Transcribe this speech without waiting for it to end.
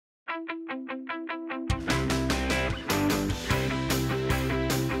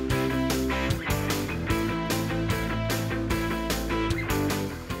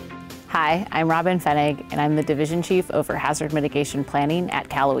Hi, I'm Robyn Fennig, and I'm the Division Chief over Hazard Mitigation Planning at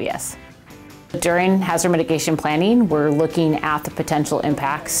Cal OES. During hazard mitigation planning, we're looking at the potential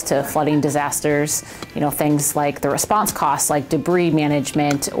impacts to flooding disasters, things like the response costs like debris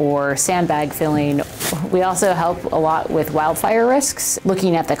management or sandbag filling. We also help a lot with wildfire risks,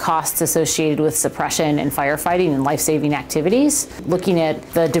 looking at the costs associated with suppression and firefighting and life-saving activities. Looking at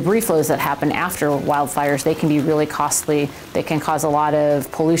the debris flows that happen after wildfires, they can be really costly. They can cause a lot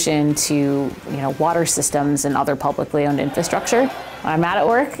of pollution to water systems and other publicly owned infrastructure. When I'm at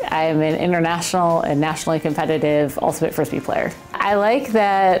work, I am an international and nationally competitive Ultimate Frisbee player. I like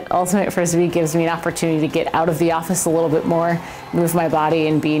that Ultimate Frisbee gives me an opportunity to get out of the office a little bit more, move my body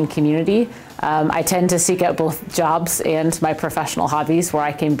and be in community. I tend to seek out both jobs and my professional hobbies where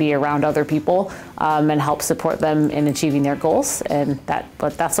I can be around other people and help support them in achieving their goals, and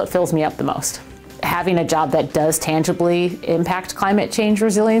that's what fills me up the most. Having a job that does tangibly impact climate change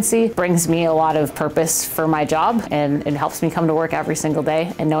resiliency brings me a lot of purpose for my job, and it helps me come to work every single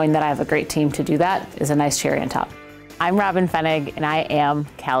day, and knowing that I have a great team to do that is a nice cherry on top. I'm Robyn Fennig, and I am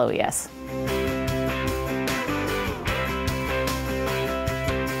Cal OES.